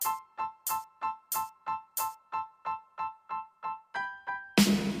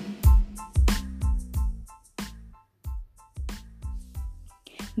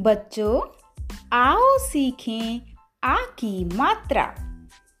बच्चों, आओ सीखें आ की मात्रा।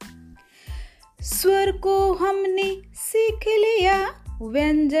 स्वर को हमने सीख लिया,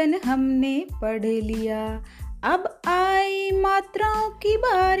 व्यंजन हमने पढ़ लिया। अब आई मात्राओं की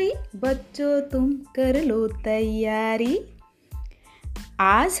बारी, बच्चों तुम कर लो तैयारी।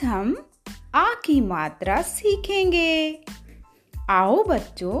 आज हम आ की मात्रा सीखेंगे। आओ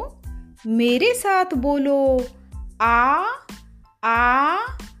बच्चों, मेरे साथ बोलो आ आ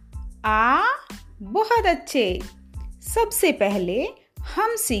आ। बहुत अच्छे। सबसे पहले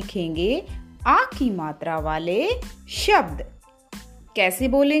हम सीखेंगे आ की मात्रा वाले शब्द। कैसे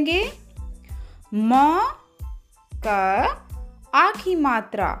बोलेंगे? म का आ की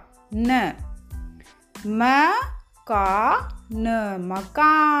मात्रा न, म का न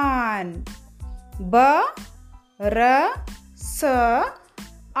मकान। ब र स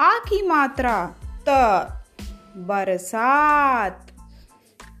आ की मात्रा त, बरसात।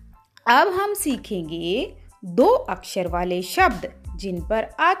 अब हम सीखेंगे 2 अक्षर वाले शब्द जिन पर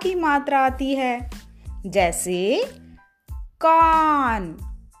आ की मात्रा आती है, जैसे कान,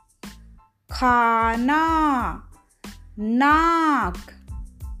 खाना, नाक,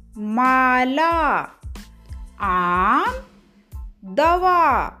 माला, आम,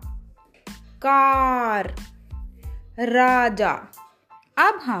 दवा, कार, राजा।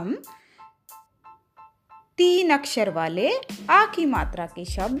 अब हम 3 अक्षर वाले आ की मात्रा के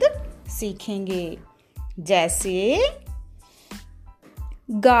शब्द सीखेंगे, जैसे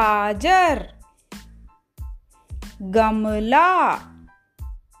गाजर, गमला।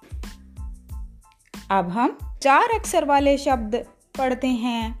 अब हम 4 अक्षर वाले शब्द पढ़ते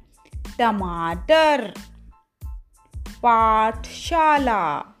हैं, टमाटर, पाठशाला।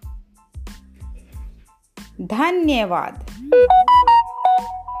 धन्यवाद।